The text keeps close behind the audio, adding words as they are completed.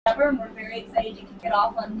ever, and we're very excited to kick it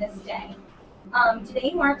off on this day.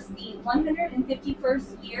 Today marks the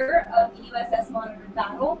 151st year of the USS Monitor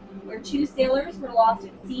battle, where 2 sailors were lost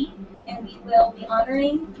at sea, and we will be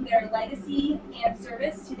honoring their legacy and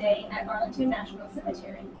service today at Arlington National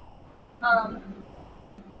Cemetery.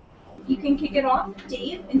 You can kick it off.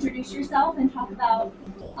 Dave, introduce yourself and talk about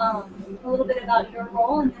a little bit about your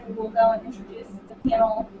role, and then we'll go and introduce the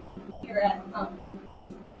panel here at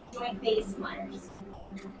Joint Base Myers.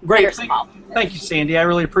 Great. Thank you, Sandy. I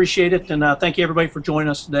really appreciate it, and thank you everybody for joining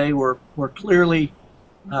us today. We're clearly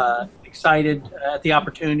excited at the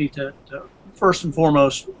opportunity to first and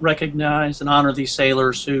foremost recognize and honor these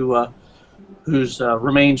sailors whose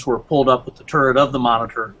remains were pulled up with the turret of the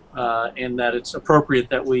Monitor, and that it's appropriate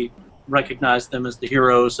that we recognize them as the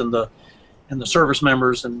heroes and the service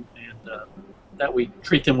members, and that we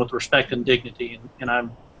treat them with respect and dignity. And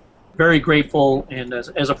I'm very grateful, and as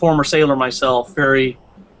a former sailor myself, very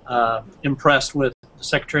impressed with the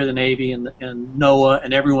Secretary of the Navy and NOAA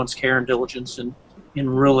and everyone's care and diligence in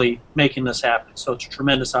really making this happen. So it's a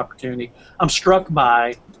tremendous opportunity. I'm struck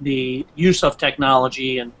by the use of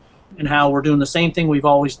technology and how we're doing the same thing we've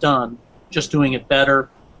always done, just doing it better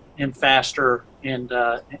and faster and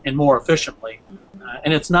more efficiently.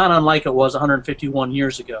 And it's not unlike it was 151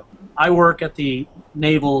 years ago. I work at the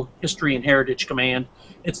Naval History and Heritage Command.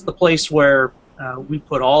 It's the place where we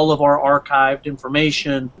put all of our archived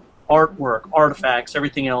information, artwork, artifacts,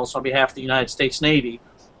 everything else on behalf of the United States Navy.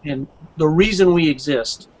 And the reason we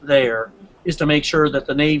exist there is to make sure that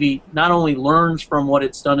the Navy not only learns from what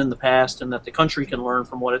it's done in the past, and that the country can learn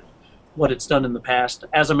from what it's done in the past.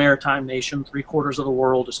 As a maritime nation, 3/4 of the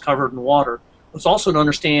world is covered in water. It's also to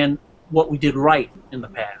understand what we did right in the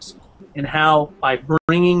past, and how by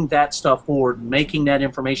bringing that stuff forward, making that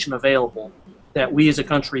information available, that we as a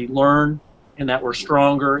country learn, and that we're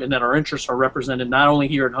stronger, and that our interests are represented not only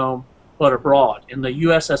here at home but abroad. And the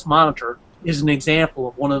USS Monitor is an example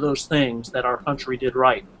of one of those things that our country did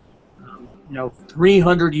right.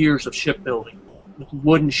 300 years of shipbuilding with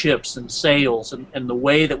wooden ships and sails, and the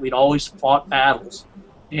way that we'd always fought battles.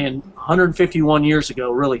 And 151 years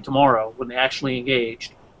ago, really tomorrow, when they actually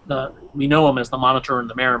engaged, we know them as the Monitor and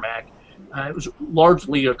the Merrimack. It was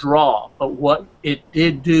largely a draw, but what it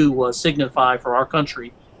did do was signify for our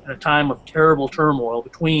country at a time of terrible turmoil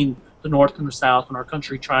between the North and the South, and our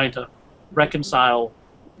country trying to reconcile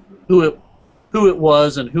who it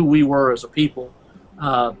was and who we were as a people.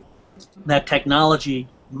 That technology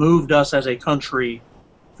moved us as a country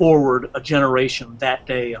forward a generation that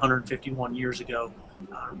day, 151 years ago,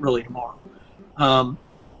 really tomorrow.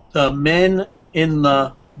 The men in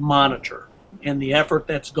the Monitor and the effort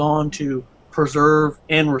that's gone to preserve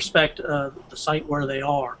and respect the site where they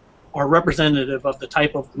are representative of the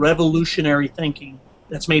type of revolutionary thinking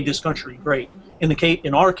that's made this country great.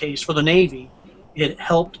 In our case, for the Navy, it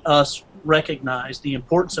helped us recognize the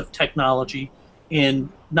importance of technology in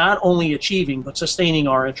not only achieving but sustaining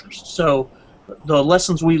our interests. So the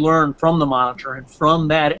lessons we learned from the Monitor and from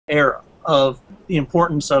that era of the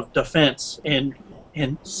importance of defense and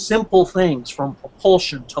simple things from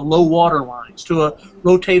propulsion to low water lines to a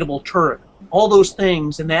rotatable turret, all those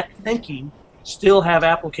things and that thinking still have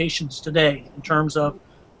applications today in terms of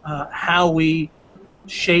how we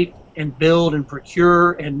shape and build and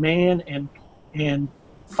procure and man and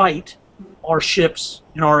fight our ships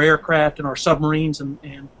and our aircraft and our submarines, and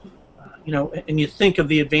you think of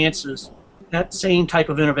the advances, that same type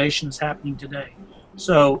of innovation is happening today.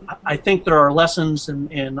 So I think there are lessons,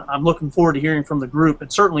 and I'm looking forward to hearing from the group,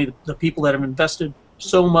 and certainly the people that have invested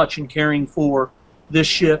so much in caring for this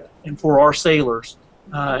ship and for our sailors,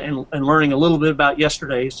 and learning a little bit about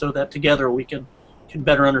yesterday, so that together we can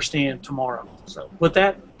better understand tomorrow. So with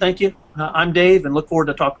that, thank you. I'm Dave, and look forward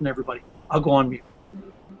to talking to everybody. I'll go on mute.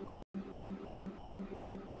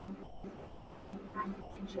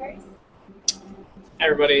 Hi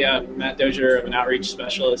everybody, I'm Matt Dozier. I'm an outreach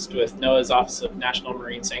specialist with NOAA's Office of National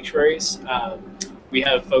Marine Sanctuaries. We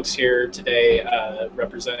have folks here today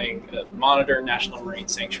representing the Monitor National Marine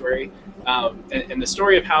Sanctuary. And the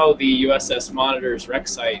story of how the USS Monitor's wreck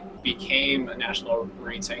site became a National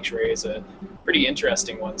Marine Sanctuary is a pretty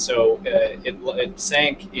interesting one. So it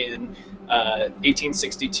sank in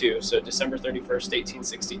 1862, so December 31st,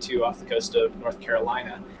 1862, off the coast of North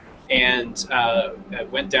Carolina. And it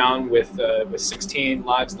went down with 16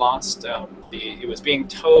 lives lost. It was being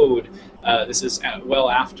towed. This is well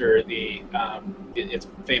after its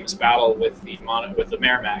famous battle with the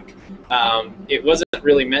Merrimack. It wasn't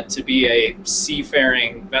really meant to be a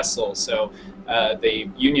seafaring vessel, so the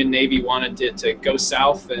Union Navy wanted it to go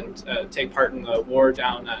south and take part in the war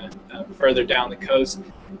down further down the coast.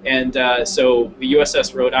 And so the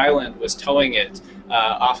USS Rhode Island was towing it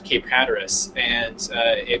off Cape Hatteras, and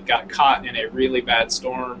it got caught in a really bad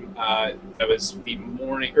storm. That was the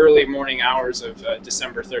early morning hours of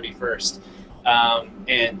December 31st.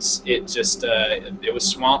 And it just it was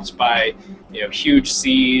swamped by huge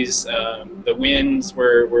seas. The winds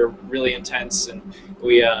were really intense, and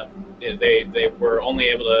they were only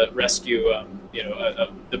able to rescue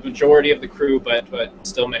the majority of the crew, but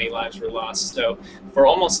still many lives were lost. So for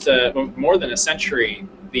almost more than a century,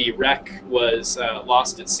 the wreck was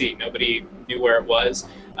lost at sea. Nobody knew where it was.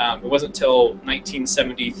 It wasn't until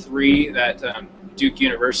 1973 that Duke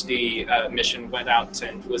University mission went out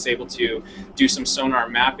and was able to do some sonar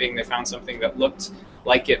mapping. They found something that looked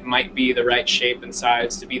like it might be the right shape and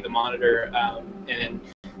size to be the Monitor. And in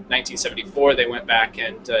 1974, they went back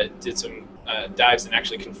and did some dives and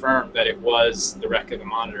actually confirmed that it was the wreck of the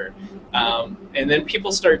Monitor. And then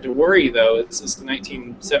people started to worry, though. This is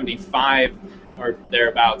 1975 or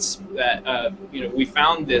thereabouts, that we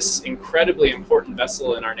found this incredibly important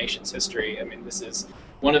vessel in our nation's history. I mean, this is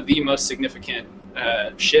one of the most significant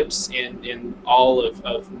ships in all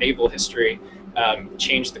of naval history.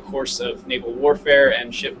 Changed the course of naval warfare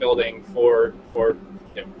and shipbuilding for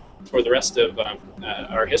the rest of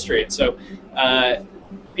our history. And so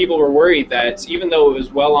people were worried that even though it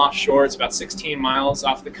was well offshore, it's about 16 miles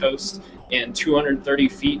off the coast and 230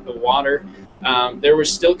 feet of water, there were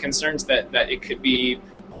still concerns that it could be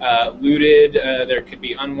looted. There could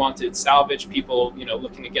be unwanted salvage, people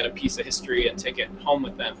looking to get a piece of history and take it home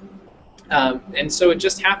with them. And so it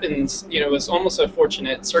just happens, it was almost a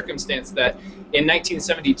fortunate circumstance that in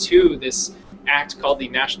 1972, this act called the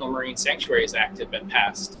National Marine Sanctuaries Act had been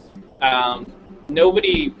passed.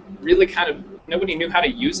 Nobody knew how to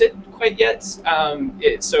use it quite yet.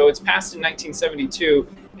 So it's passed in 1972,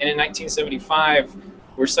 and in 1975,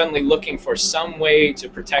 we're suddenly looking for some way to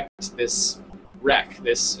protect this wreck,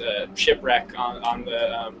 this shipwreck on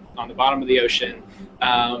the bottom of the ocean.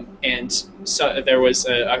 And so there was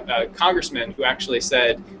a congressman who actually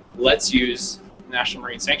said, let's use the National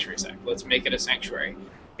Marine Sanctuaries Act. Let's make it a sanctuary.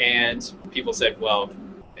 And people said, well,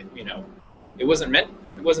 it wasn't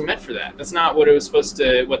meant for that. That's not what it was supposed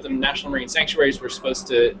to, what the National Marine Sanctuaries were supposed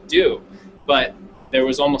to do. But there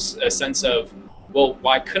was almost a sense of, well,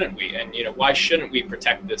 why couldn't we? And why shouldn't we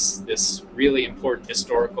protect this really important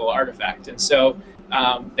historical artifact? And so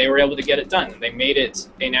they were able to get it done. They made it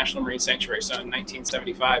a National Marine Sanctuary. So in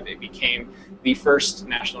 1975, it became the first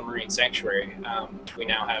National Marine Sanctuary. We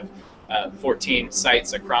now have 14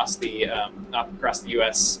 sites across the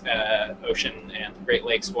U.S. ocean and Great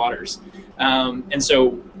Lakes waters. And so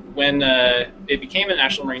when it became a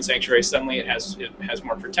National Marine Sanctuary, suddenly it has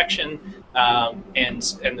more protection, and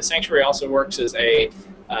the sanctuary also works as a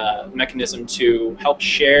mechanism to help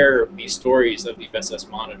share the stories of the USS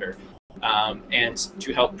Monitor, and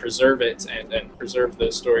to help preserve it and preserve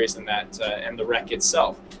those stories and the wreck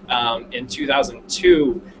itself. In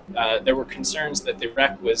 2002, there were concerns that the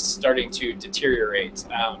wreck was starting to deteriorate.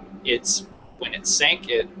 When it sank,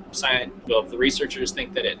 the researchers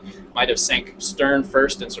think that it might have sank stern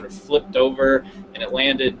first and sort of flipped over, and it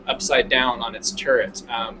landed upside down on its turret.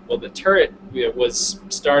 Well, the turret was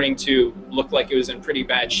starting to look like it was in pretty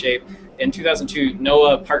bad shape. In 2002,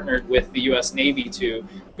 NOAA partnered with the U.S. Navy to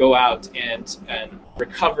go out and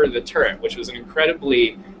recover the turret, which was an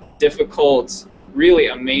incredibly difficult, really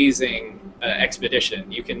amazing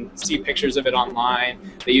expedition. You can see pictures of it online.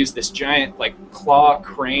 They used this giant claw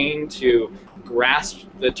crane to grasp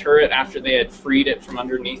the turret after they had freed it from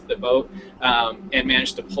underneath the boat, and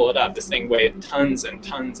managed to pull it up. This thing weighed tons and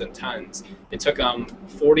tons and tons. It took them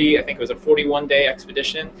I think it was a 41-day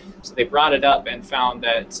expedition. So they brought it up and found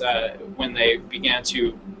that when they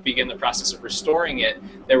begin the process of restoring it,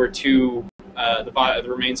 there were the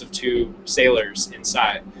remains of two sailors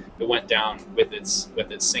inside that went down with its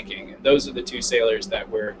sinking. And those are the two sailors that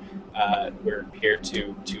we're here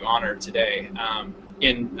to honor today.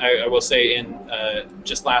 I will say in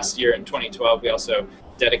just last year in 2012, we also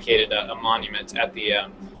dedicated a monument at the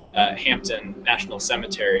Hampton National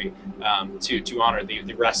Cemetery to honor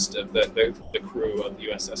the rest of the crew of the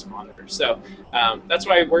USS Monitor. So that's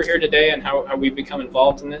why we're here today and how we've become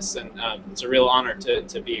involved in this, and it's a real honor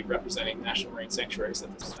to be representing National Marine Sanctuaries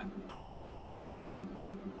at this event.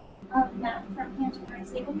 Matt from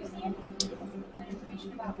Hampton Naval Museum.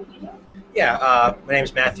 information about what you do? Yeah, my name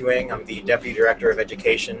is Matthew Ng. I'm the Deputy Director of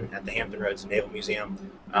Education at the Hampton Roads Naval Museum.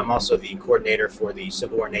 I'm also the coordinator for the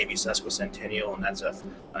Civil War Navy Sesquicentennial, and that's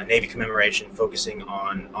a Navy commemoration focusing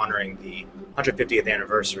on honoring the 150th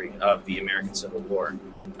anniversary of the American Civil War.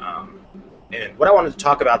 And what I wanted to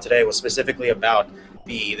talk about today was specifically about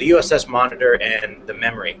the USS Monitor and the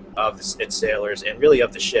memory of its sailors and really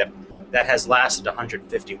of the ship that has lasted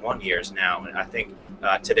 151 years now. And I think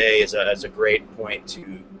today is a great point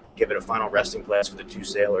to give it a final resting place for the two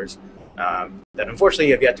sailors that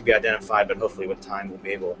unfortunately have yet to be identified, but hopefully with time we'll be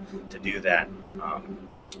able to do that.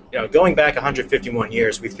 Going back 151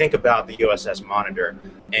 years, we think about the USS Monitor,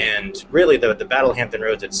 and really the Battle of Hampton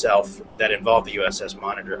Roads itself that involved the USS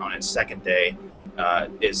Monitor on its second day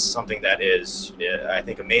is something that is, I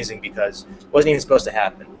think, amazing because it wasn't even supposed to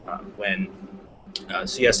happen. When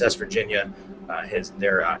CSS Virginia,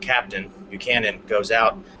 their captain, Buchanan, goes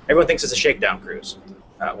out, everyone thinks it's a shakedown cruise.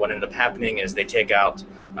 What ended up happening is they take out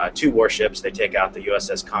two warships. They take out the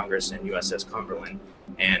USS Congress and USS Cumberland,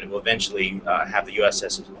 and will eventually have the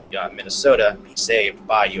USS Minnesota be saved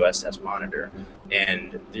by USS Monitor.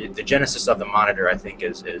 And the genesis of the Monitor, I think,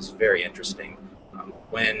 is very interesting.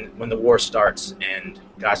 When the war starts and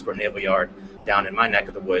Gosport Naval Yard down in my neck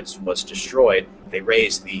of the woods was destroyed, they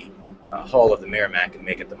raised the hull of the Merrimack and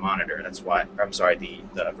make it the Monitor. That's why, I'm sorry, the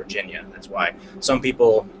Virginia. That's why some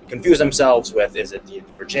people confuse themselves with, is it the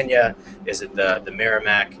Virginia, is it the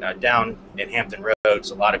Merrimack? Down in Hampton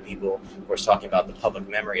Roads, a lot of people, of course, talking about the public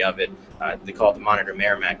memory of it, they call it the Monitor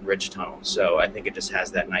Merrimack Bridge Tunnel. So I think it just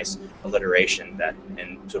has that nice alliteration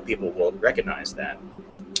and so people will recognize that.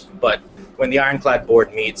 But when the Ironclad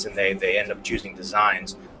board meets and they end up choosing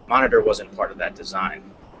designs, Monitor wasn't part of that design.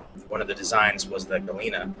 One of the designs was the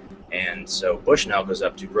Galena. And so Bushnell goes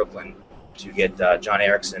up to Brooklyn to get John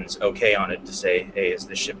Erickson's okay on it to say, hey, is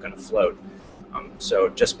this ship going to float? So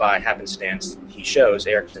just by happenstance,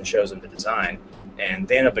 Erickson shows him the design, and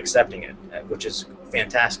they end up accepting it, which is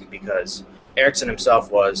fantastic because Erickson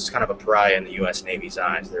himself was kind of a pariah in the U.S. Navy's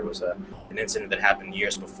eyes. There was an incident that happened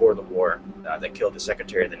years before the war that killed the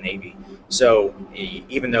Secretary of the Navy. So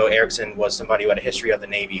even though Erickson was somebody who had a history of the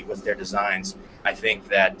Navy with their designs, I think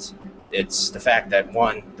that it's the fact that,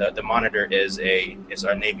 one, the Monitor is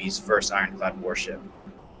our Navy's first ironclad warship,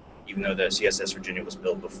 even though the CSS Virginia was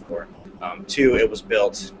built before. Two, it was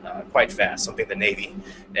built quite fast, something the Navy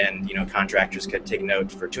and contractors could take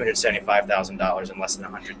note. For $275,000 in less than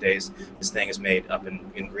 100 days, this thing is made up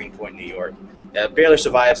in Greenpoint, New York. Barely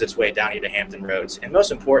survives its way down here to Hampton Roads. And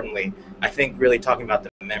most importantly, I think really talking about the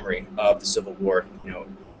memory of the Civil War,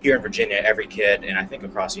 here in Virginia, every kid, and I think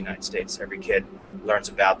across the United States, every kid learns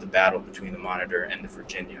about the battle between the Monitor and the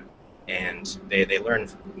Virginia. And they learn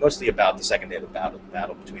mostly about the second day of the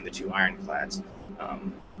battle between the two ironclads.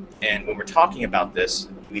 And when we're talking about this,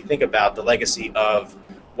 we think about the legacy of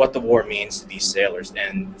what the war means to these sailors.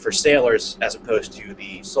 And for sailors, as opposed to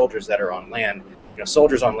the soldiers that are on land,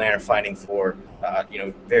 soldiers on land are fighting for,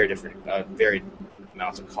 very different, varied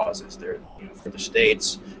amounts of causes. They're, for the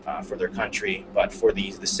states, for their country, but for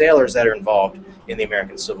the sailors that are involved in the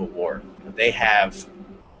American Civil War, they have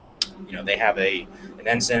an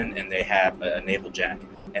ensign and they have a naval jack,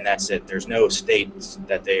 and that's it. There's no states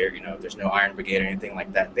that there's no Iron Brigade or anything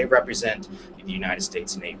like that. They represent the United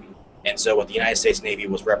States Navy. And so what the United States Navy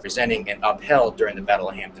was representing and upheld during the Battle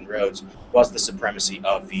of Hampton Roads was the supremacy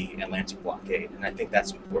of the Atlantic blockade. And I think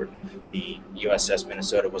that's important. The USS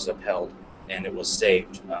Minnesota was upheld and it was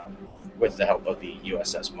saved with the help of the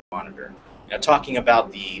USS Monitor. Talking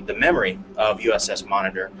about the memory of USS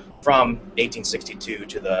Monitor from 1862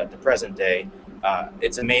 to the present day,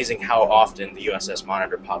 it's amazing how often the USS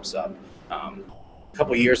Monitor pops up. A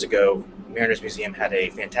couple years ago, Mariners Museum had a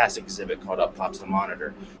fantastic exhibit called Up Pops the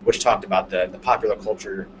Monitor, which talked about the popular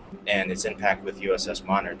culture and its impact with USS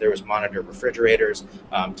Monitor. There was Monitor refrigerators,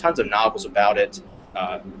 tons of novels about it.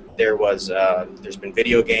 There's been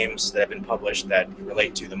video games that have been published that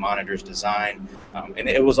relate to the Monitor's design, and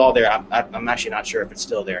it was all there. I'm actually not sure if it's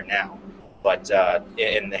still there now, but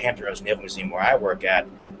in the Hampton Roads Naval Museum where I work at,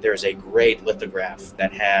 there's a great lithograph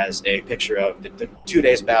that has a picture of the 2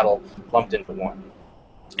 days battle lumped into one.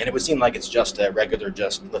 And it would seem like it's just a regular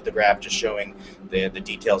lithograph just showing the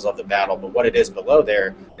details of the battle, but what it is below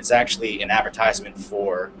there, it's actually an advertisement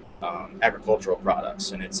for agricultural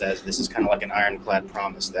products, and it says this is kind of like an ironclad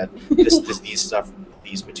promise that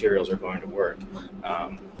these materials are going to work.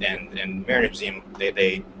 And Mariners Museum,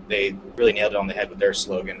 they really nailed it on the head with their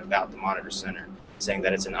slogan about the Monitor Center, saying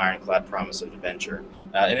that it's an ironclad promise of adventure,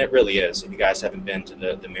 and it really is. If you guys haven't been to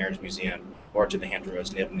the Mariners Museum or to the Hampton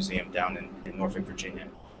Roads Naval Museum down in Norfolk, Virginia,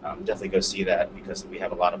 definitely go see that because we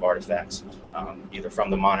have a lot of artifacts, either from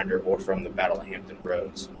the Monitor or from the Battle of Hampton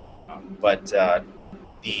Roads. But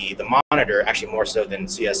the Monitor, actually more so than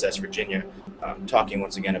CSS Virginia, talking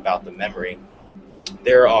once again about the memory,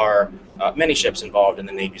 there are many ships involved in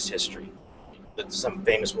the Navy's history. Some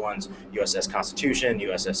famous ones: USS Constitution,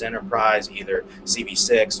 USS Enterprise, either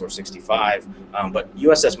CV6 or 65, but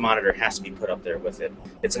USS Monitor has to be put up there with it.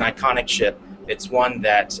 It's an iconic ship. It's one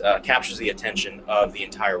that captures the attention of the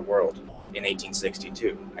entire world in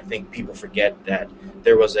 1862. I think people forget that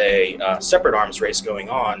there was a separate arms race going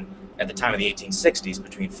on at the time of the 1860s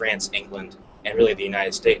between France, England, and really the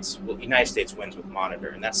United States. Well, the United States wins with Monitor,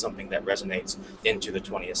 and that's something that resonates into the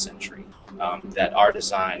 20th century. That our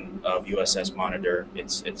design of USS Monitor,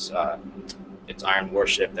 its iron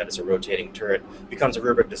warship that is a rotating turret, becomes a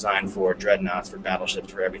rubric design for dreadnoughts, for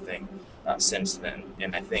battleships, for everything since then.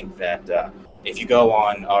 And I think that if you go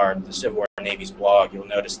on the Civil War Navy's blog, you'll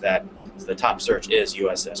notice that the top search is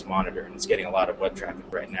USS Monitor, and it's getting a lot of web traffic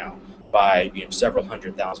right now by several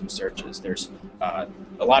 100,000 searches. There's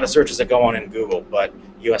a lot of searches that go on in Google, but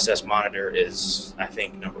USS Monitor is, I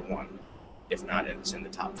think, #1. If not, it's in the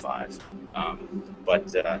top 5.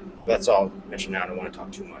 But that's all I'll mention now. I don't want to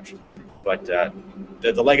talk too much. But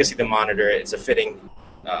the legacy of the Monitor, it's a fitting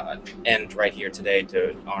end right here today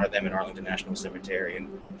to honor them at Arlington National Cemetery,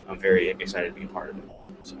 and I'm very excited to be a part of it.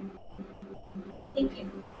 So. Thank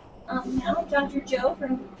you. Now, Dr. Joe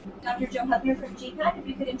Hubner from GPAC, if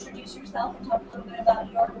you could introduce yourself and talk a little bit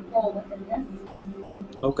about your role within this.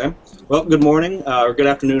 Okay. Well, good morning, or good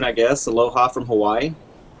afternoon, I guess. Aloha from Hawaii.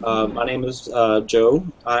 My name is Joe.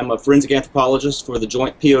 I'm a forensic anthropologist for the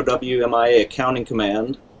Joint POW-MIA Accounting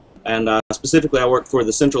Command, and specifically I work for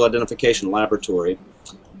the Central Identification Laboratory.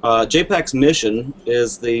 JPAC's mission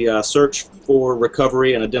is the search for,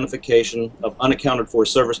 recovery, and identification of unaccounted for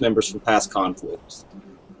service members from past conflicts.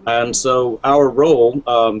 And so our role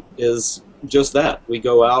is just that. We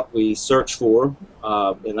go out, we search for,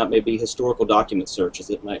 and that may be historical document searches.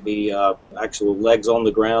 It might be actual legs on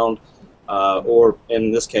the ground, or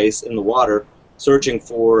in this case, in the water, searching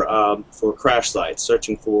for crash sites,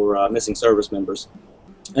 searching for missing service members.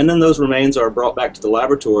 And then those remains are brought back to the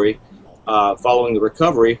laboratory following the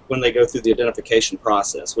recovery when they go through the identification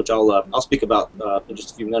process, which I'll speak about in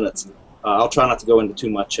just a few minutes. I'll try not to go into too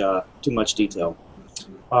much detail.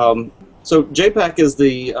 So JPAC is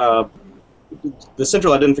the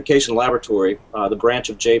Central Identification Laboratory, the branch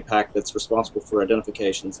of JPAC that's responsible for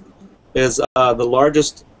identifications, is the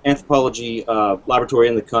largest anthropology laboratory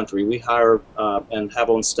in the country. We hire and have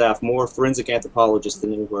on staff more forensic anthropologists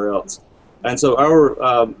than anywhere else. And so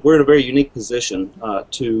we're in a very unique position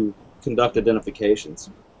to conduct identifications.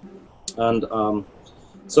 And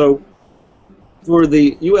so for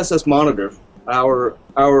the USS Monitor, our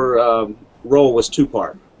role was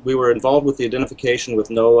two-part. We were involved with the identification with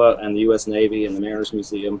NOAA and the U.S. Navy and the Mariners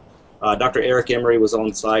Museum. Dr. Eric Emery was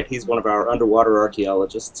on site. He's one of our underwater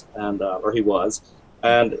archaeologists, and or he was.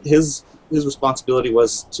 And his responsibility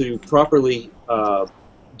was to properly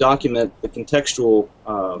document the contextual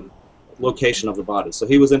location of the bodies. So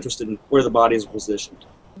he was interested in where the bodies were positioned.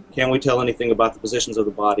 Can we tell anything about the positions of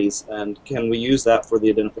the bodies, and can we use that for the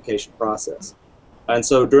identification process? And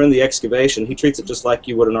so during the excavation, he treats it just like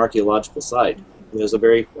you would an archaeological site. There's a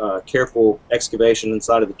very careful excavation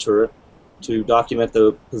inside of the turret to document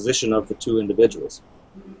the position of the two individuals.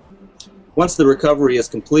 Once the recovery is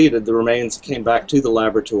completed, the remains came back to the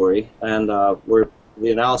laboratory, and where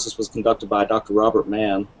the analysis was conducted by Dr. Robert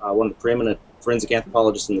Mann, one of the preeminent forensic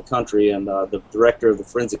anthropologists in the country and the director of the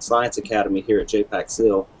Forensic Science Academy here at JPAC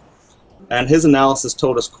SIL. And his analysis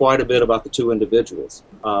told us quite a bit about the two individuals.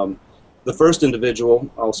 The first individual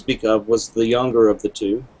I'll speak of was the younger of the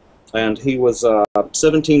two, and he was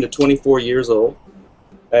 17 to 24 years old,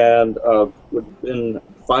 and been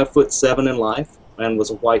 5'7" in life, and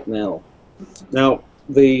was a white male. Now,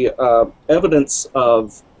 the evidence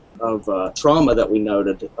of trauma that we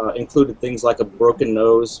noted included things like a broken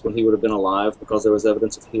nose when he would have been alive, because there was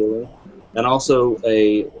evidence of healing, and also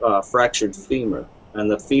a fractured femur. And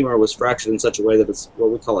the femur was fractured in such a way that it's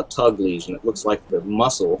what we call a tug lesion. It looks like the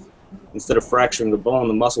muscle, instead of fracturing the bone,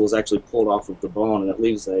 the muscle was actually pulled off of the bone, and it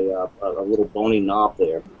leaves a little bony knob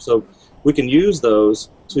there. So we can use those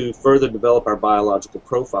to further develop our biological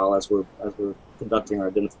profile as we're conducting our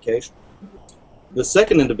identification. The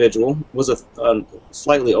second individual was a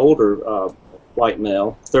slightly older white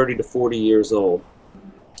male, 30 to 40 years old,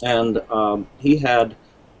 and he had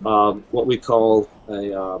what we call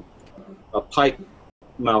a pipe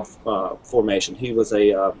mouth formation.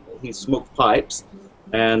 He smoked pipes,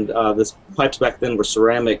 And this pipes back then were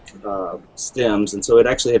ceramic stems, and so it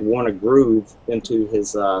actually had worn a groove into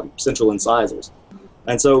his central incisors.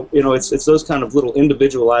 And so, you know, it's those kind of little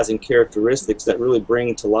individualizing characteristics that really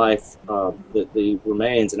bring to life the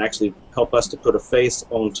remains and actually help us to put a face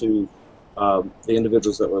onto the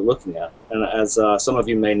individuals that we're looking at. And as some of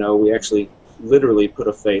you may know, we actually literally put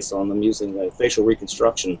a face on them using a facial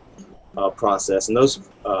reconstruction process, and those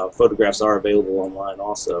photographs are available online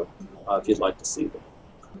also if you'd like to see them.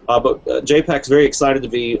 But JPAC's very excited to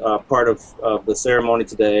be part of the ceremony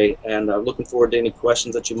today, and looking forward to any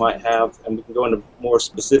questions that you might have, and we can go into more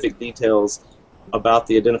specific details about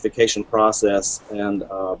the identification process and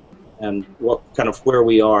what kind of where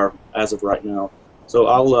we are as of right now. So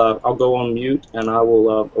I'll go on mute, and I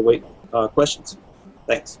will await questions.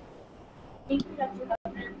 Thanks. Thank you, Dr.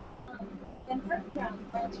 Hubbard. Jennifer from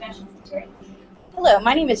Arlington National Cemetery. Hello,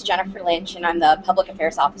 my name is Jennifer Lynch, and I'm the Public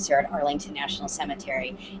Affairs Officer at Arlington National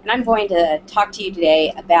Cemetery. And I'm going to talk to you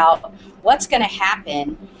today about what's going to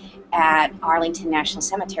happen at Arlington National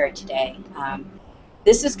Cemetery today.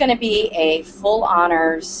 This is going to be a full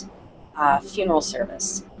honors funeral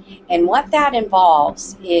service. And what that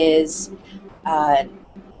involves is a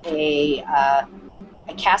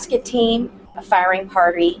casket team, a firing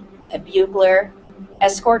party, a bugler,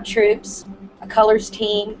 escort troops, a colors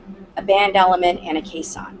team, a band element, and a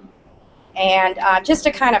caisson. And just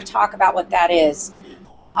to kind of talk about what that is,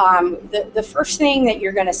 the first thing that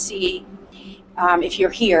you're going to see if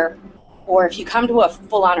you're here or if you come to a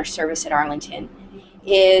full honor service at Arlington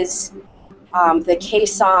is the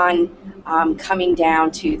caisson coming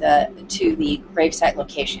down to the gravesite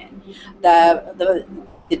location.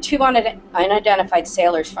 The two unidentified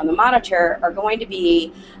sailors from the Monitor are going to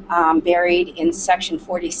be buried in section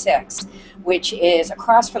 46, which is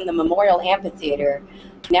across from the Memorial Amphitheater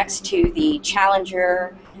next to the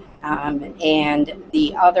Challenger and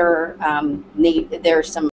the other,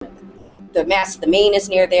 there's some, the Mast of the Main is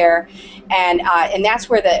near there, and that's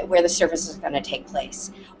where the service is going to take place.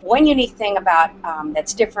 One unique thing about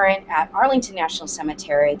that's different at Arlington National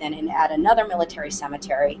Cemetery than at another military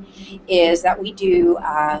cemetery is that we do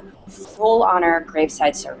full honor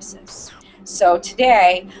graveside services. So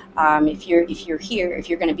today, if you're here, if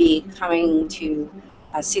you're going to be coming to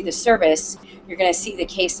see the service, you're going to see the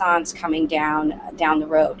caissons coming down the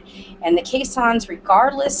road, and the caissons,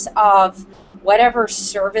 regardless of whatever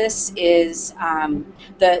service is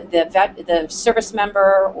the service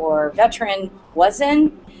member or veteran was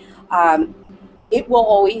in, it will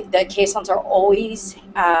always, the caissons are always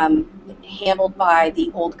handled by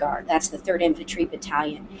the Old Guard. That's the 3rd Infantry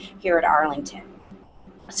Battalion here at Arlington.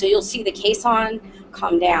 So you'll see the caisson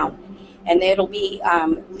come down, and it'll be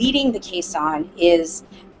leading the caisson is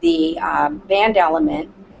the band element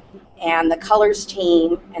and the colors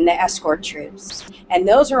team and the escort troops. And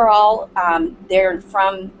those are all, they're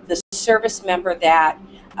from the service member that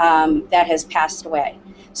has passed away.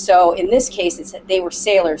 So in this case, they were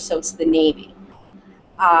sailors, so it's the Navy.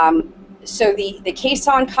 So the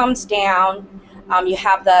caisson comes down. You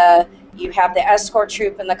have the escort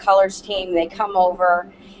troop and the colors team. They come over,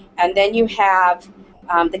 and then you have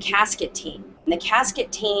the casket team. And the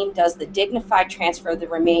casket team does the dignified transfer of the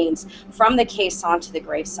remains from the caisson to the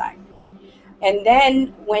gravesite. And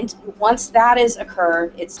then once that has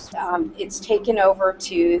occurred, it's taken over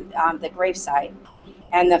to the gravesite,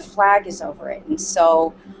 and the flag is over it. And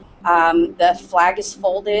so the flag is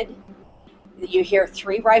folded. You hear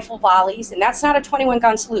 3 rifle volleys, and that's not a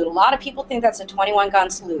 21-gun salute. A lot of people think that's a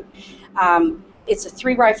 21-gun salute. It's a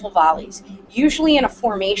 3 rifle volleys, usually in a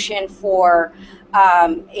formation for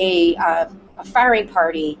a firing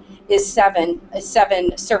party is seven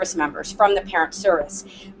service members from the parent service,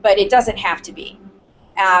 but it doesn't have to be.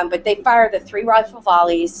 But they fire the 3 rifle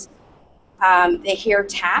volleys. They hear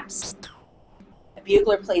taps. A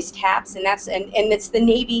bugler plays taps, and it's the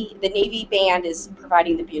Navy. The Navy band is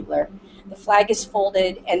providing the bugler. The flag is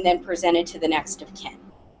folded and then presented to the next of kin,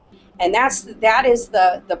 and that is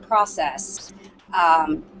the process.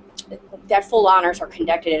 That full honors are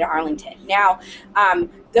conducted at Arlington. Now,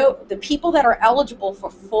 the people that are eligible for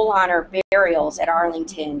full honor burials at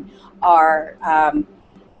Arlington are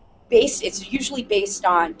it's usually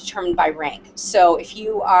determined by rank. So if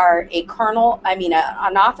you are a colonel,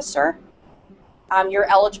 an officer, you're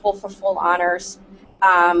eligible for full honors.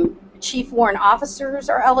 Chief warrant officers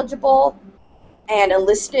are eligible, and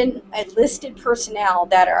enlisted personnel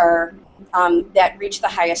that are that reach the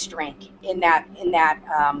highest rank in the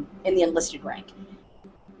enlisted rank.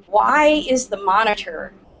 Why is the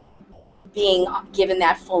Monitor being given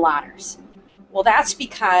that full honors? Well, that's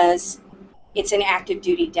because it's an active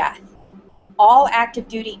duty death. All active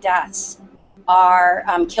duty deaths are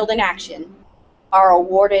killed in action are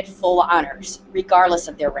awarded full honors, regardless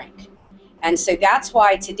of their rank. And so that's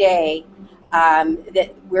why today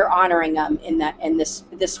that we're honoring them in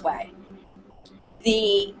this way.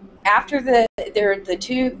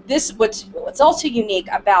 What's also unique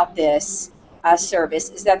about this service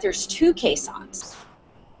is that there's 2 caissons,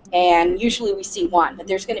 and usually we see 1, but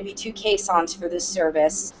there's going to be 2 caissons for this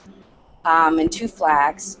service, and 2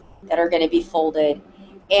 flags that are going to be folded,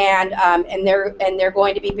 and they're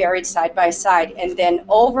going to be buried side by side, and then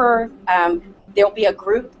over there'll be a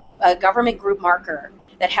government group marker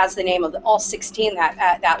that has the name of all 16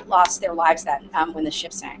 that lost their lives when the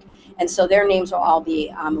ship sank. And so their names will all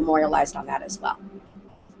be memorialized on that as well.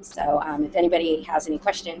 So if anybody has any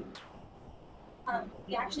question.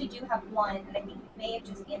 We actually do have one, and I think you may have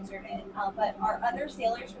just answered it, but are other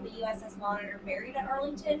sailors from the USS Monitor buried at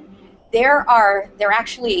Arlington? There are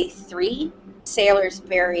actually 3 sailors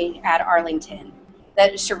buried at Arlington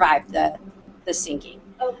that survived the sinking.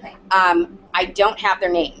 Okay. I don't have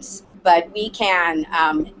their names, but we can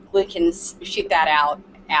shoot that out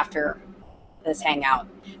after this hangout.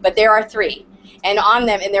 But there are 3, and on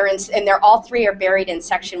them, and they're all 3 are buried in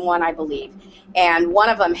section 1, I believe. And one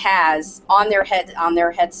of them has on their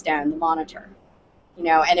headstone the Monitor, you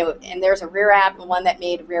know, and there's a one that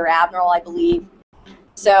made rear admiral, I believe.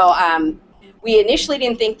 So we initially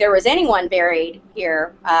didn't think there was anyone buried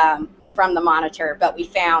here from the Monitor, but we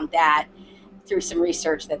found that through some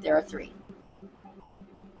research that there are 3.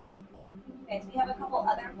 Okay, so we have a couple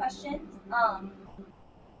other questions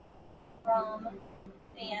from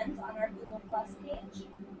fans on our Google Plus page.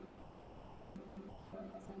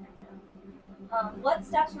 What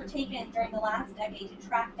steps were taken during the last decade to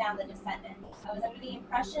track down the descendants? I was under the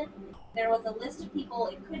impression there was a list of people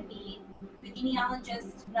it could be. The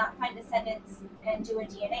genealogists not find descendants and do a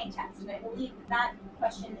DNA test. And I believe that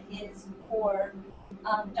question is for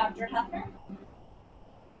Dr. Hefner.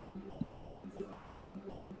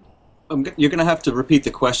 You're going to have to repeat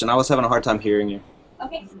the question. I was having a hard time hearing you.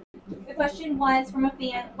 Okay. The question was from a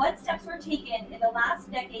fan, what steps were taken in the last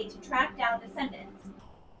decade to track down descendants?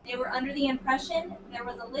 They were under the impression there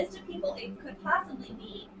was a list of people it could possibly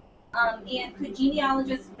be, and could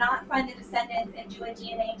genealogists not find the descendants and do a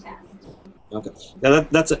DNA test? Okay, yeah,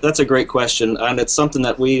 that's a great question, and it's something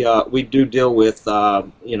that we do deal with,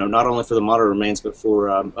 you know, not only for the Monitor remains, but for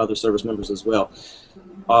other service members as well.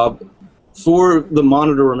 For the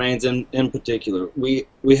Monitor remains in particular, we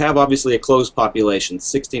have obviously a closed population,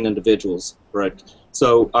 16 individuals, right?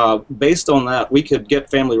 So based on that, we could get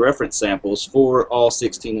family reference samples for all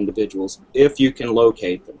 16 individuals if you can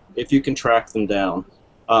locate them, if you can track them down.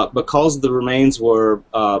 Because the remains were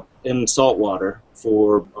in salt water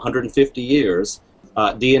for 150 years,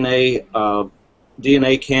 DNA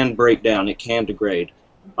can break down, it can degrade.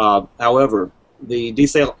 However, the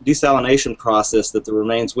desalination process that the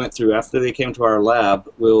remains went through after they came to our lab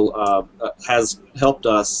has helped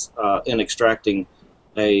us in extracting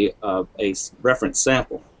a reference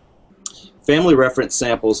sample. Family reference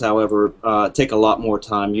samples, however, take a lot more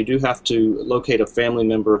time. You do have to locate a family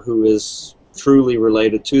member who is truly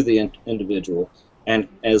related to the individual and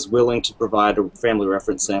is willing to provide a family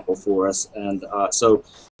reference sample for us. And so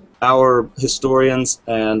our historians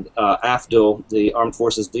and AFDL, the Armed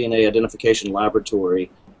Forces DNA Identification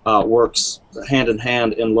Laboratory, works hand in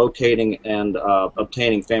hand in locating and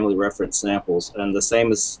obtaining family reference samples, and the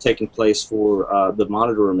same is taking place for the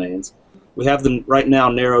Monitor remains. We have them right now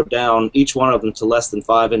narrowed down, each one of them, to less than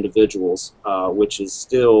 5 individuals, which is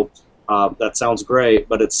still, that sounds great,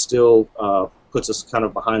 but it still puts us kind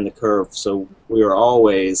of behind the curve. So we are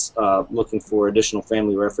always looking for additional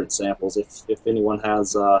family reference samples. If anyone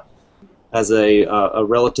has a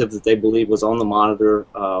relative that they believe was on the Monitor,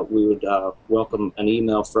 we would welcome an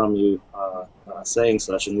email from you saying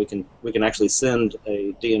such, and we can actually send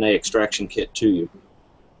a DNA extraction kit to you.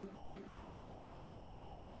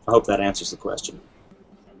 I hope that answers the question.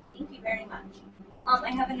 Thank you very much. I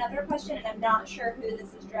have another question, and I'm not sure who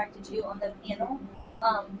this is directed to on the panel.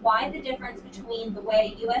 Why the difference between the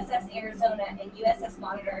way USS Arizona and USS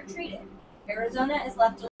Monitor are treated? Arizona is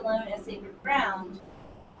left alone as sacred ground,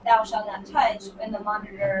 thou shalt not touch, and the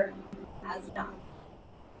Monitor has not.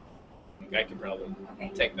 I can probably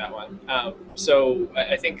Okay. take that one. So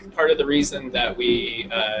I think part of the reason that we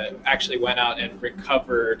actually went out and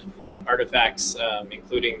recovered artifacts,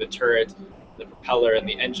 including the turret, the propeller, and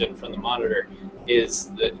the engine from the Monitor, is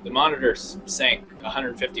that the Monitor sank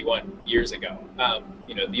 151 years ago.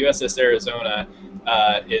 You know, the USS Arizona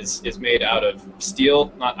is made out of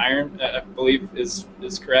steel, not iron, I believe is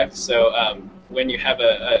correct. So when you have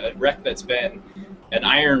a wreck that's been an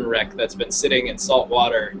iron wreck that's been sitting in salt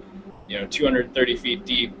water, 230 feet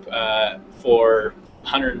deep for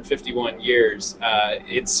 151 years,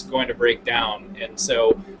 it's going to break down. And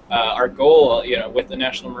so our goal, with the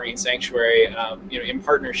National Marine Sanctuary, in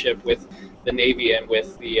partnership with the Navy and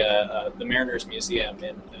with the Mariners Museum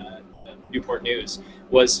in Newport News,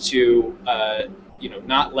 was to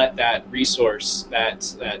not let that resource,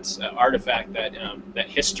 that artifact, that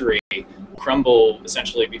history crumble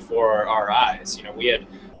essentially before our eyes. We had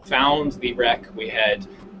found the wreck, we had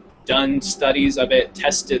done studies of it,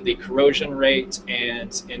 tested the corrosion rate,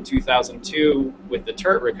 and in 2002, with the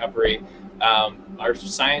turret recovery, our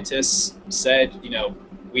scientists said,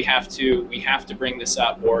 we have to bring this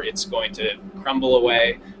up, or it's going to crumble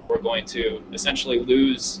away. We're going to essentially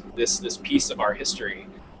lose this piece of our history.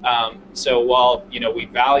 So while we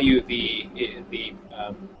value we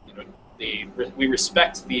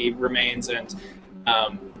respect the remains and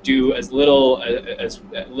do as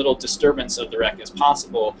little disturbance of the wreck as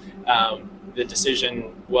possible, the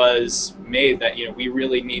decision was made that we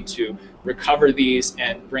really need to recover these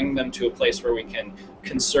and bring them to a place where we can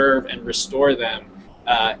conserve and restore them,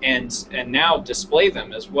 and now display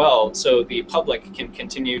them as well, so the public can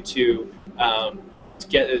continue to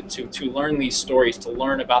get to learn these stories, to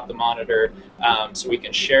learn about the Monitor, so we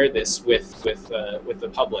can share this with the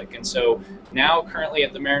public. And so now, currently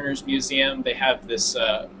at the Mariners Museum, they have this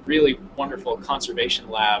really wonderful conservation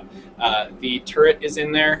lab. The turret is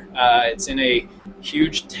in there. It's in a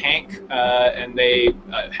huge tank, and they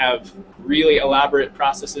have really elaborate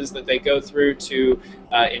processes that they go through to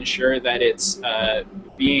ensure that it's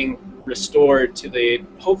being restored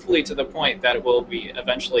hopefully to the point that it will be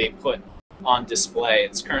eventually put on display.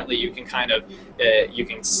 It's currently, you can kind of you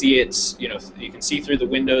can see it, you can see through the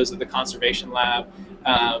windows of the conservation lab.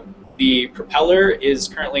 The propeller is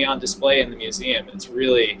currently on display in the museum. It's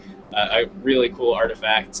really a really cool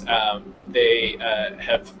artifact. They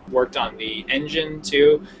have worked on the engine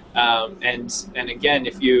too, and again,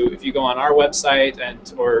 if you go on our website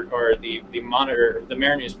or the Monitor, the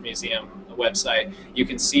Mariners Museum website, you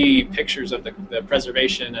can see pictures of the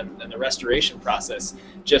preservation and the restoration process.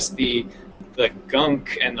 Just the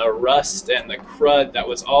gunk and the rust and the crud that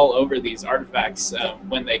was all over these artifacts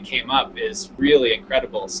when they came up is really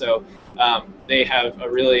incredible. So they have a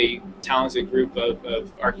really talented group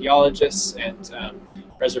of archaeologists and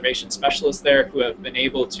preservation specialists there who have been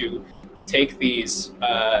able to take these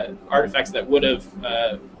artifacts that would have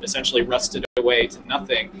essentially rusted away to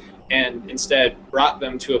nothing, and instead brought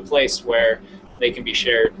them to a place where they can be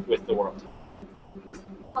shared with the world.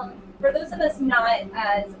 For those of us not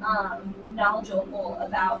as knowledgeable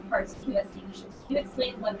about parts of U.S. Navy ships, can you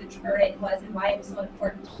explain what the turret was and why it was so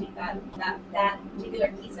important to keep that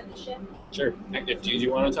particular piece of the ship? Sure. Do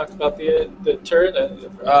you want to talk about the turret?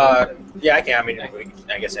 Yeah, I can. I mean,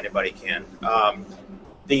 I guess anybody can.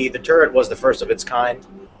 The turret was the first of its kind.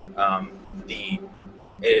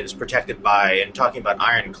 It is protected by, and talking about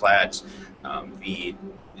ironclads, the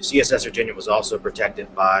CSS Virginia was also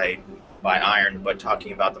protected by iron, but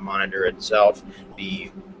talking about the Monitor itself,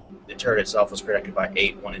 the turret itself was protected by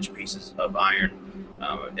 8 1-inch pieces of iron.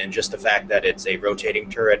 And just the fact that it's a rotating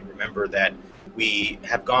turret, remember that we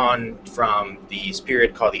have gone from this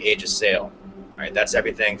period called the Age of Sail. Right, that's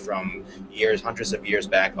everything from hundreds of years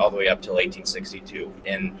back, all the way up till 1862.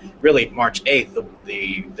 And really, March 8th,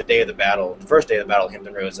 the day of the battle, the first day of the Battle of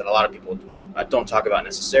Hampton Roads, that a lot of people don't talk about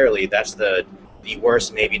necessarily, that's the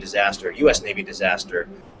worst Navy disaster, U.S. Navy disaster,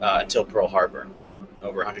 until Pearl Harbor.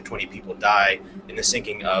 Over 120 people die in the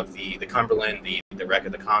sinking of the Cumberland, the wreck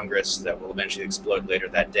of the Congress that will eventually explode later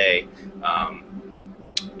that day.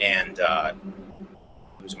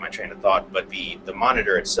 Losing my train of thought, but the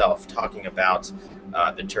Monitor itself, talking about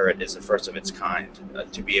the turret, is the first of its kind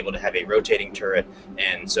to be able to have a rotating turret.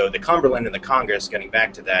 And so the Cumberland and the Congress, getting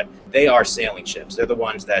back to that, they are sailing ships. They're the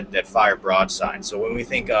ones that fire broadside. So when we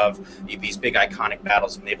think of these big iconic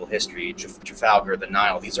battles of naval history, Trafalgar, the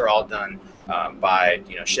Nile, these are all done by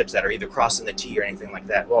ships that are either crossing the T or anything like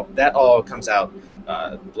that. Well, that all comes out,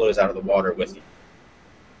 blows out of the water with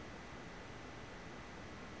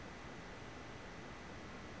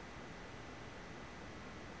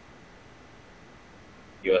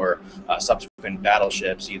or subsequent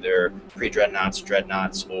battleships, either pre-dreadnoughts,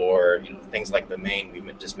 dreadnoughts, or things like the Maine. We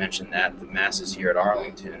just mentioned that the masses here at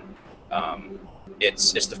Arlington.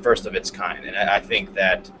 It's the first of its kind, and I think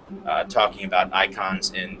that talking about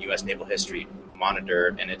icons in U.S. naval history,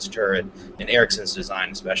 Monitor and its turret, and Ericsson's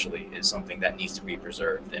design especially, is something that needs to be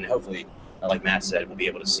preserved. And hopefully, like Matt said, we'll be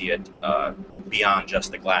able to see it beyond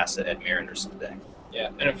just the glass at Mariners someday. Yeah,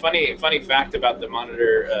 and a funny fact about the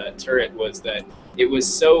Monitor turret was that it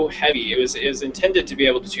was so heavy. It was intended to be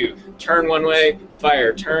able to turn one way,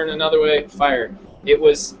 fire, turn another way, fire. It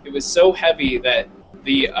was so heavy that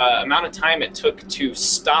the amount of time it took to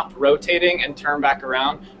stop rotating and turn back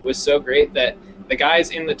around was so great that the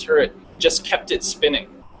guys in the turret just kept it spinning.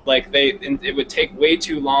 Like it would take way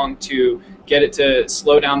too long to get it to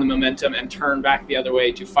slow down the momentum and turn back the other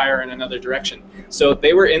way to fire in another direction. So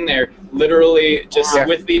they were in there literally just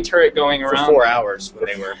with the turret going around for 4 hours when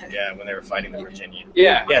they were fighting the Virginian.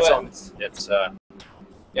 Yeah, Yeah, it's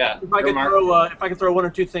If I could throw one or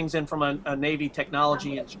two things in from a Navy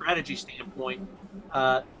technology and strategy standpoint,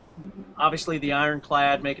 obviously the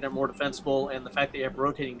ironclad making it more defensible, and the fact that you have a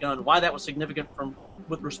rotating gun. Why that was significant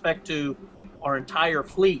with respect to our entire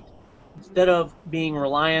fleet, instead of being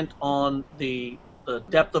reliant on the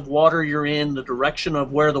depth of water you're in, the direction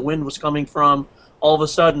of where the wind was coming from, all of a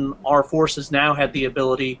sudden our forces now had the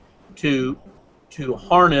ability to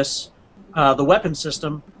harness the weapon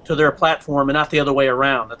system to their platform and not the other way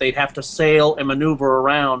around, that they'd have to sail and maneuver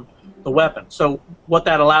around the weapon. So what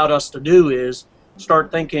that allowed us to do is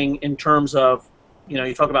start thinking in terms of,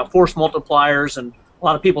 you talk about force multipliers, and a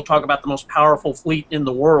lot of people talk about the most powerful fleet in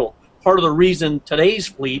the world. Part of the reason today's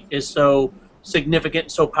fleet is so significant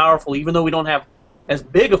and so powerful, even though we don't have as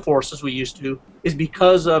big a force as we used to, is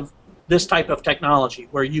because of this type of technology,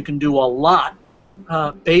 where you can do a lot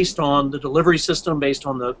based on the delivery system, based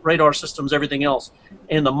on the radar systems, everything else.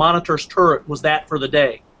 And the Monitor's turret was that for the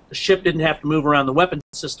day. The ship didn't have to move around the weapon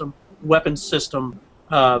system. The weapon system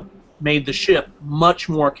made the ship much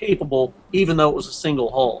more capable, even though it was a single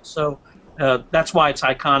hull. So that's why it's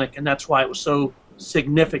iconic, and that's why it was so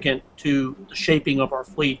significant to the shaping of our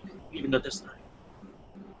fleet, even to this day.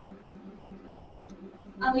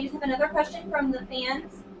 We just have another question from the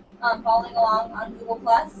fans following along on Google+.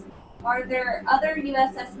 Are there other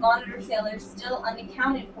USS Monitor sailors still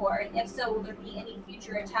unaccounted for, and if so, will there be any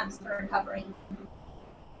future attempts for recovery?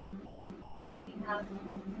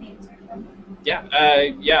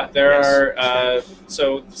 There are,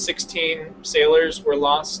 so 16 sailors were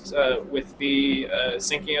lost with the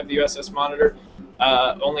sinking of the USS Monitor.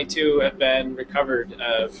 Only 2 have been recovered.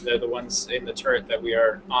 They're the ones in the turret that we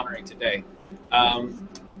are honoring today.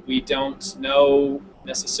 We don't know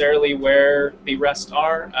necessarily where the rest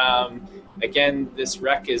are. Again, this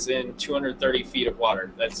wreck is in 230 feet of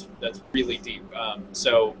water. That's really deep.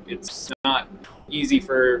 So it's not easy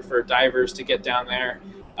for divers to get down there.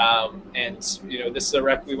 And this is a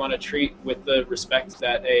wreck we want to treat with the respect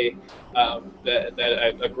that a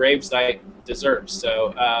gravesite deserves.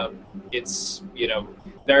 So it's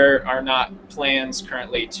there are not plans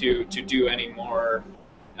currently to do any more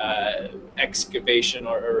excavation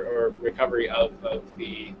or recovery of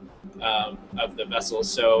the vessel.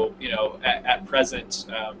 So at present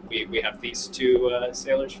we have these 2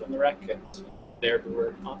 sailors from the wreck, and they're who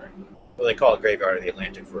we're honoring. Well, they call it Graveyard of the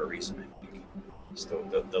Atlantic for a reason, I think. It's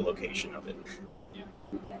the location of it. Yeah.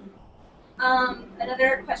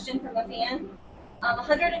 Another question from a fan.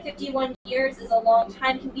 151 years is a long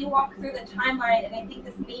time. Can we walk through the timeline, and I think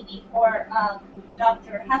this may be for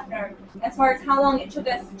Dr. Hefner, as far as how long it took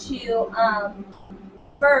us to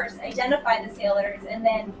first identify the sailors, and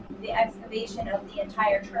then the excavation of the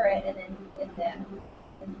entire turret, and then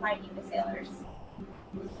finding the sailors?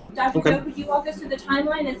 Dr. Joe, could you walk us through the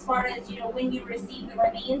timeline as far as when you received the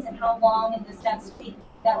remains and how long and the steps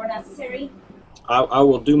that were necessary? I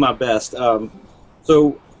will do my best.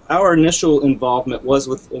 So our initial involvement was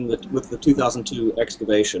with the 2002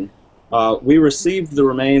 excavation. We received the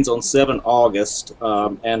remains on 7 August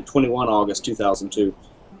and 21 August 2002.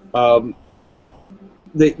 I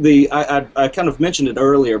kind of mentioned it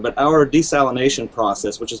earlier, but our desalination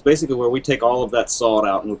process, which is basically where we take all of that salt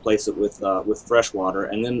out and replace it with fresh water,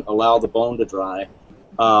 and then allow the bone to dry.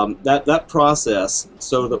 That process,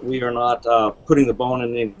 so that we are not putting the bone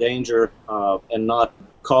in any danger and not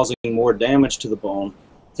causing more damage to the bone,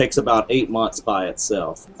 takes about 8 months by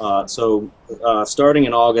itself. So starting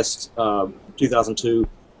in August 2002.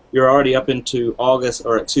 You're already up into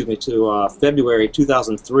February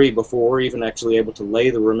 2003 before we're even actually able to lay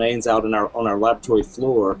the remains out on our laboratory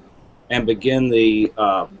floor and begin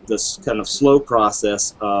this kind of slow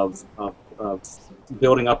process of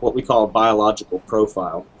building up what we call a biological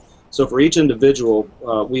profile. So for each individual,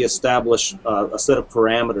 we establish a set of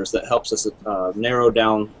parameters that helps us narrow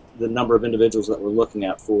down the number of individuals that we're looking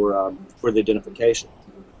at for the identification.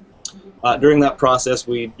 During that process,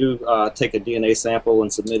 we do take a DNA sample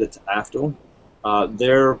and submit it to AFTL.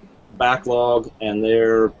 Their backlog and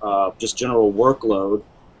their just general workload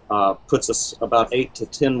puts us about 8 to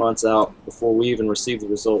 10 months out before we even receive the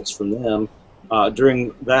results from them.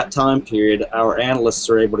 During that time period, our analysts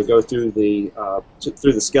are able to go through the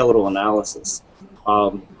skeletal analysis,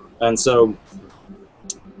 and so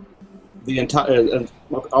the entire.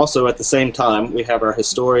 Also, at the same time, we have our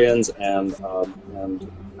historians and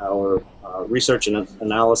our research and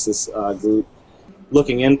analysis group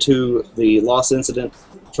looking into the loss incident,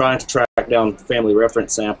 trying to track down family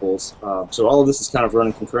reference samples. So all of this is kind of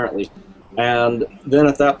running concurrently. And then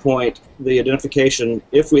at that point, the identification,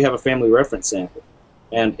 if we have a family reference sample,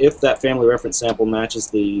 and if that family reference sample matches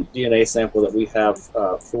the DNA sample that we have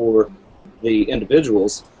for the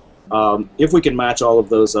individuals, if we can match all of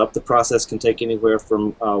those up, the process can take anywhere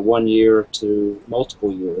from 1 year to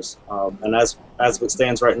multiple years. And as it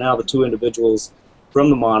stands right now, the 2 individuals from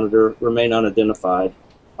the Monitor remain unidentified.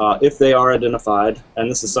 If they are identified, and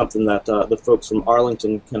this is something that the folks from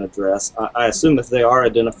Arlington can address, I assume if they are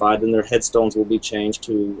identified, then their headstones will be changed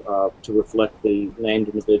to reflect the named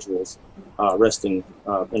individuals resting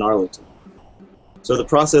in Arlington. So the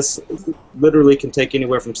process literally can take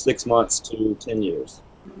anywhere from 6 months to 10 years.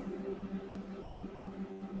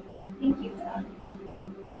 Thank you for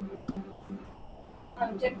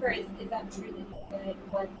that. Jennifer, is that true that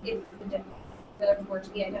what if the were to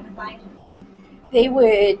be identified? They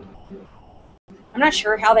would, I'm not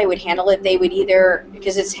sure how they would handle it. They would either,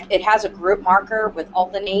 because it has a group marker with all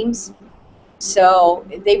the names, so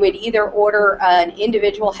they would either order an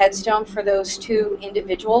individual headstone for those 2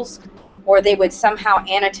 individuals, or they would somehow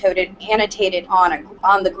annotate it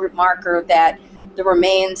on the group marker that the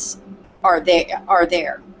remains are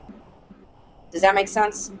there. Does that make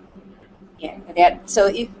sense? Yeah.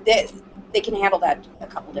 They can handle that a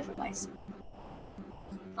couple different ways.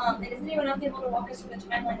 And is anyone else able to walk us through the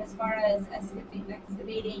timeline as far as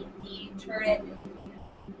excavating the turret?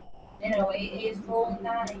 NOAA is rolling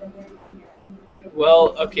that.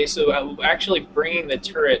 Well, okay, so actually bringing the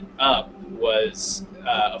turret up was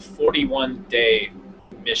a 41-day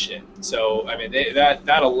mission. So, I mean,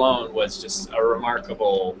 that alone was just a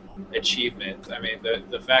remarkable achievement. I mean,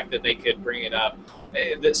 the fact that they could bring it up,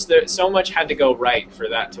 so much had to go right for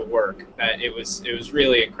that to work that it was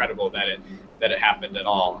really incredible that it happened at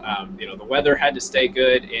all. You know, the weather had to stay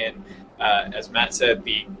good in, as Matt said,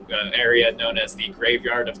 the area known as the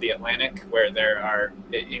graveyard of the Atlantic, where there are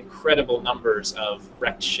incredible numbers of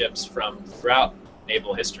wrecked ships from throughout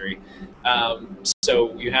naval history.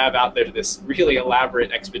 So you have out there this really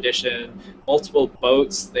elaborate expedition, multiple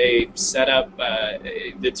boats. They set up.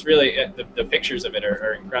 It's really the pictures of it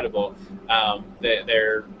are incredible.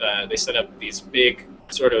 They set up these big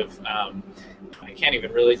sort of. I can't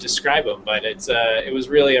even really describe them, but it was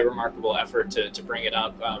really a remarkable effort to bring it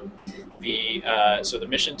up. So the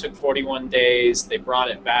mission took 41 days. They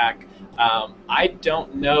brought it back. I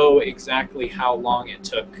don't know exactly how long it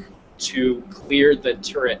took to clear the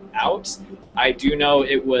turret out. I do know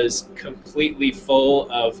it was completely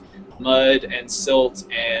full of mud and silt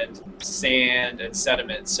and sand and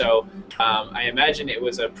sediment. So I imagine it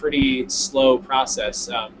was a pretty slow process.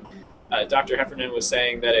 Dr. Heffernan was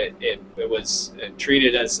saying that it was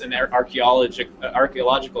treated as an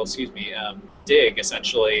archaeological dig,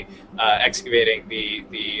 essentially, excavating the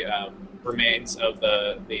remains of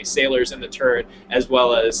the sailors in the turret, as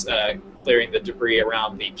well as clearing the debris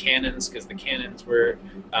around the cannons, because the cannons were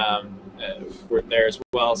there as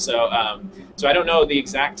well. So I don't know the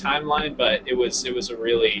exact timeline, but it was a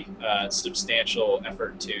really substantial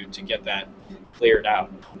effort to get that cleared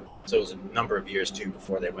out. So it was a number of years, too,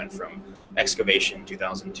 before they went from excavation in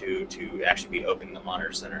 2002 to actually be opening the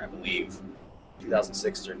Monitor Center, I believe,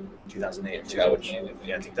 2006 or 2008.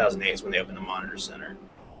 2008 is when they opened the Monitor Center.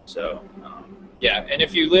 So, yeah, and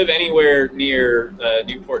if you live anywhere near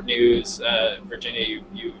Newport News, Virginia,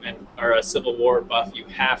 you are a Civil War buff, you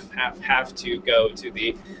have to go to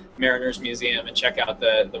the Mariners Museum and check out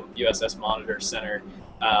the USS Monitor Center.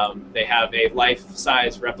 They have a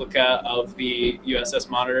life-size replica of the USS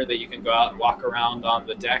Monitor that you can go out and walk around on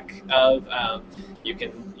the deck of. You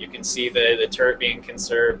can see the turret being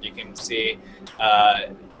conserved. You can see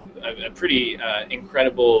a pretty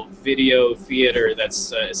incredible video theater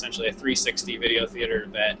that's essentially a 360 video theater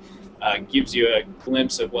that gives you a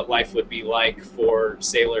glimpse of what life would be like for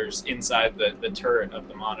sailors inside the turret of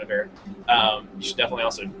the Monitor. You should definitely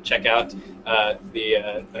also check out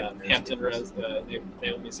the Hampton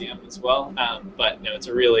Naval Museum as well. But it's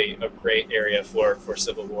a great area for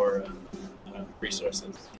Civil War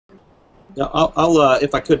resources. Now, I'll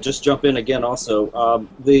if I could just jump in again also.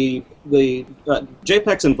 The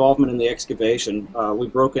JPEG's involvement in the excavation, we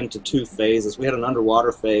broke into 2 phases. We had an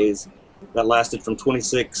underwater phase that lasted from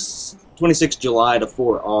 26 July to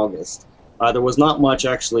 4 August. There was not much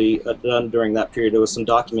actually done during that period. There was some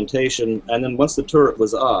documentation, and then once the turret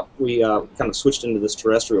was up, we kind of switched into this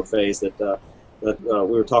terrestrial phase that we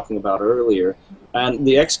were talking about earlier. And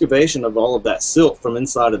the excavation of all of that silt from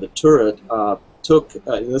inside of the turret took,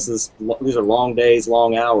 these are long days,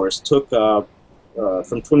 long hours, took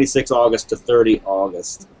from 26 August to 30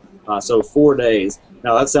 August. So 4 days.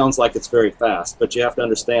 Now that sounds like it's very fast, but you have to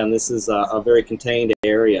understand this is a very contained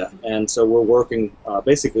area, and so we're working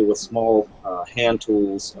basically with small hand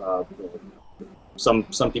tools.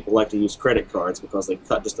 Some people like to use credit cards because they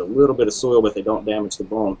cut just a little bit of soil, but they don't damage the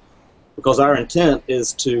bone. Because our intent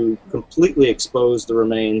is to completely expose the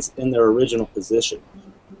remains in their original position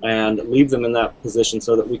and leave them in that position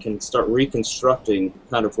so that we can start reconstructing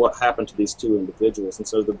kind of what happened to these two individuals. And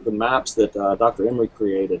so the maps that Dr. Emery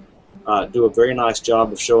created do a very nice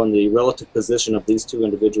job of showing the relative position of these two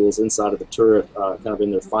individuals inside of the turret, kind of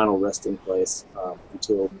in their final resting place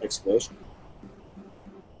until excavation.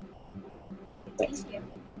 Thanks. Thank you.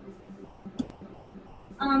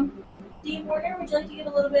 Dave Warner, would you like to give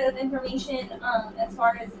a little bit of information as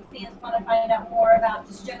far as fans want to find out more about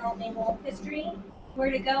just general naval history,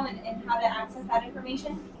 where to go and how to access that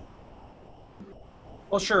information?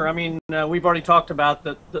 Well, sure. I mean, we've already talked about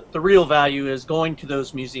the real value is going to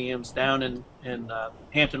those museums down in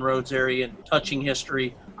Hampton Roads area and touching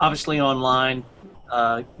history, obviously online,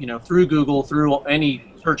 through Google, through any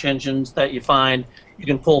search engines that you find, you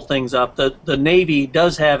can pull things up. The Navy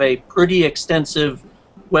does have a pretty extensive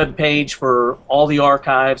web page for all the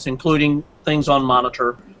archives, including things on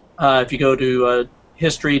Monitor. If you go to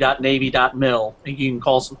history.navy.mil, you can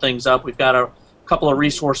call some things up. We've got a couple of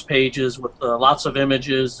resource pages with lots of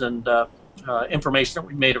images and information that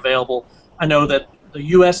we made available. I know that the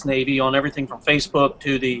U.S. Navy, on everything from Facebook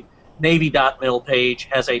to the Navy.mil page,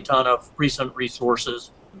 has a ton of recent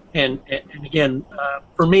resources. And again,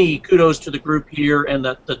 for me, kudos to the group here and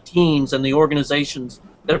the teams and the organizations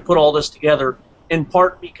that have put all this together, in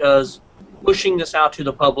part because pushing this out to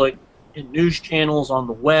the public in news channels, on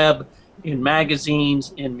the web, in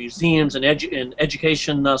magazines, in museums, and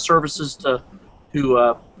education services to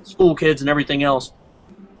school kids and everything else,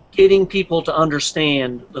 getting people to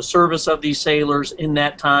understand the service of these sailors in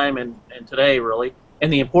that time and today, really,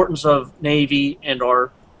 and the importance of Navy and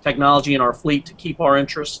our technology and our fleet to keep our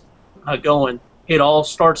interests going. It all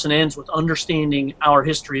starts and ends with understanding our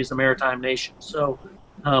history as a maritime nation. So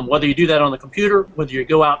whether you do that on the computer, whether you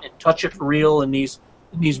go out and touch it for real in these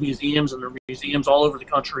museums, and there are museums all over the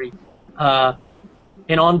country,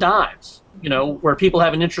 and on dives, where people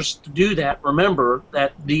have an interest to do that, remember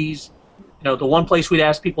that these, the one place we'd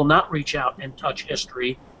ask people not reach out and touch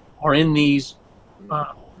history are in these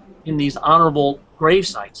honorable grave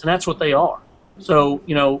sites, and that's what they are. So,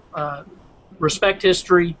 respect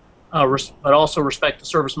history, but also respect the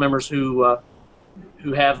service members who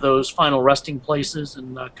have those final resting places,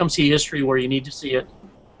 and come see history where you need to see it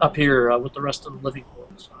up here with the rest of the living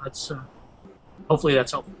world. So that's hopefully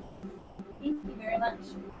that's helpful. Thank you very much.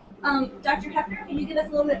 Dr. Hefner, can you give us a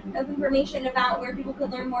little bit of information about where people could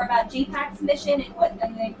learn more about JPAC's mission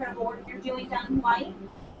and the incredible work you're doing down in Hawaii?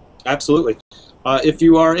 Absolutely. If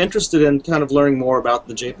you are interested in kind of learning more about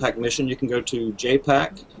the JPAC mission, you can go to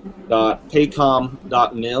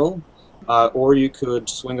jpac.paycom.mil, or you could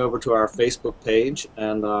swing over to our Facebook page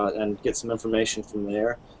and get some information from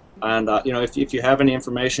there. And if you have any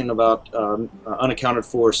information about unaccounted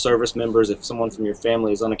for service members, if someone from your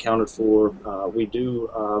family is unaccounted for, we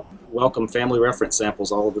do welcome family reference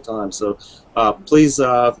samples all the time. So please,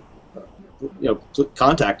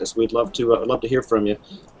 contact us. We'd love to hear from you.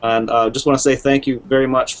 And just want to say thank you very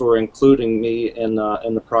much for including me in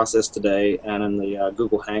the process today and in the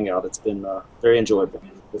Google Hangout. It's been very enjoyable.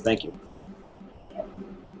 So thank you.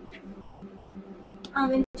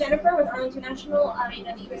 And Jennifer with Arlington National, I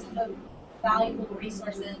know you guys have valuable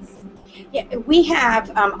resources. Yeah, we have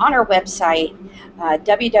on our website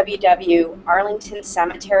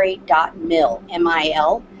www.arlingtoncemetery.mil,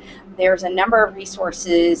 M-I-L. There's a number of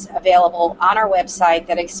resources available on our website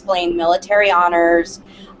that explain military honors,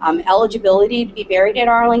 eligibility to be buried at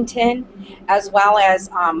Arlington, as well as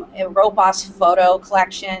a robust photo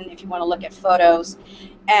collection if you want to look at photos.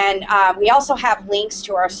 And we also have links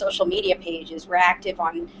to our social media pages. We're active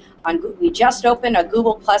on we just opened a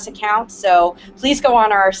Google Plus account, so please go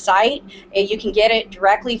on our site. You can get it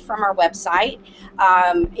directly from our website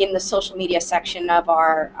in the social media section of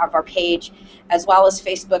our page, as well as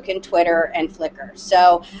Facebook and Twitter and Flickr.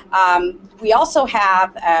 So we also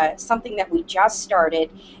have something that we just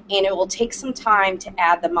started, and it will take some time to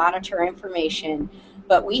add the Monitor information.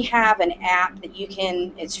 But we have an app that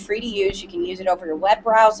it's free to use. You can use it over your web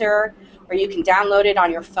browser, or you can download it on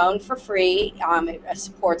your phone for free. It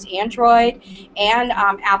supports Android and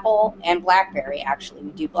Apple and BlackBerry. Actually,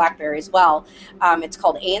 we do BlackBerry as well. It's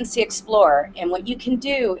called ANC Explorer, and what you can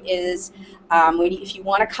do is, if you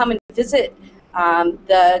want to come and visit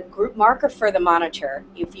the group marker for the monitor,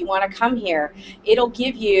 if you want to come here, it'll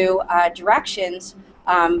give you directions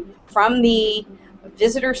from the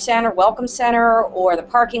visitor center, welcome center, or the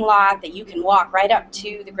parking lot that you can walk right up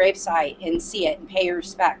to the gravesite and see it and pay your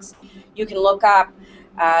respects. You can look up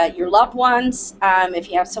your loved ones. If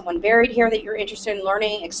you have someone buried here that you're interested in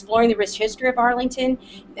learning, exploring the rich history of Arlington,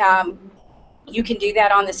 you can do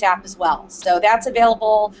that on this app as well. So that's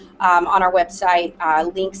available on our website,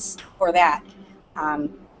 links for that.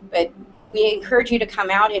 But we encourage you to come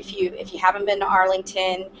out if you haven't been to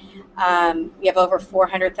Arlington. We have over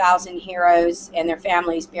 400,000 heroes and their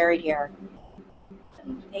families buried here.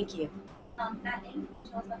 Thank you. Matt, can you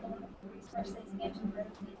tell us about the wonderful resources expansion for the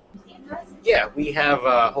museum does? Yeah, we have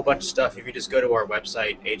a whole bunch of stuff. If you just go to our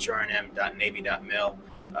website, hrnm.navy.mil,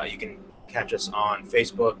 you can catch us on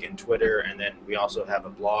Facebook and Twitter, and then we also have a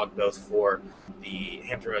blog both for the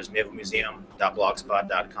Hampton Roads Naval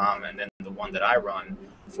Museum.blogspot.com, and then the one that I run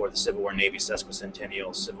for the Civil War Navy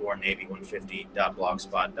Sesquicentennial, Civil War Navy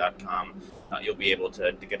 150.blogspot.com. You'll be able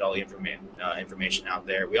to get all the information out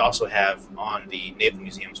there. We also have on the Naval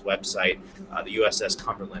Museum's website the USS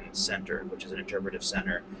Cumberland Center, which is an interpretive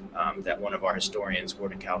center that one of our historians,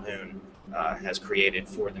 Gordon Calhoun, has created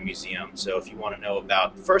for the museum. So if you want to know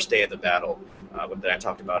about the first day of the battle that I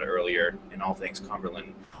talked about earlier and all things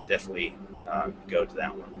Cumberland, definitely go to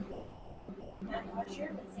that one.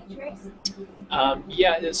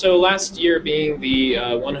 Yeah, so last year being the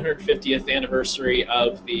 150th anniversary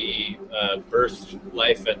of the birth,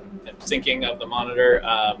 life, and sinking of the Monitor,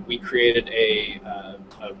 we created a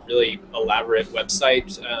really elaborate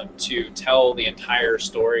website to tell the entire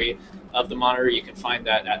story of the Monitor. You can find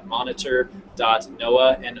that at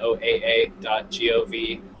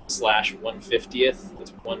monitor.noaa.gov/150th.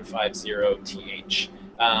 That's 150th.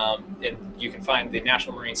 And you can find the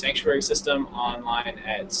National Marine Sanctuary System online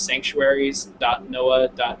at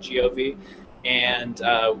sanctuaries.noaa.gov. And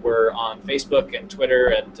we're on Facebook and Twitter,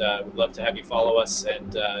 and we'd love to have you follow us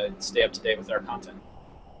and stay up to date with our content.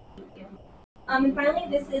 And finally,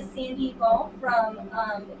 this is Sandy Gall from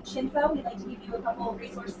Shinfo. We'd like to give you a couple of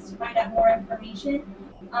resources to find out more information.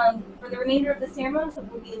 For the remainder of the ceremony, so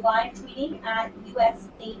we'll be live tweeting at US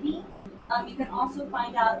Navy. You can also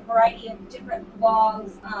find out a variety of different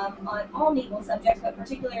blogs on all naval subjects, but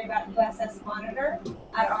particularly about USS Monitor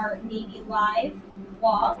at our Navy Live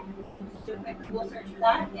blog. Just do a quick Google search for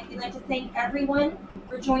that. And we'd like to thank everyone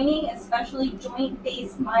for joining, especially Joint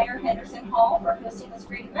Base Meyer Henderson Hall for hosting this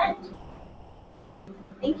great event.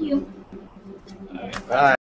 Thank you. Bye.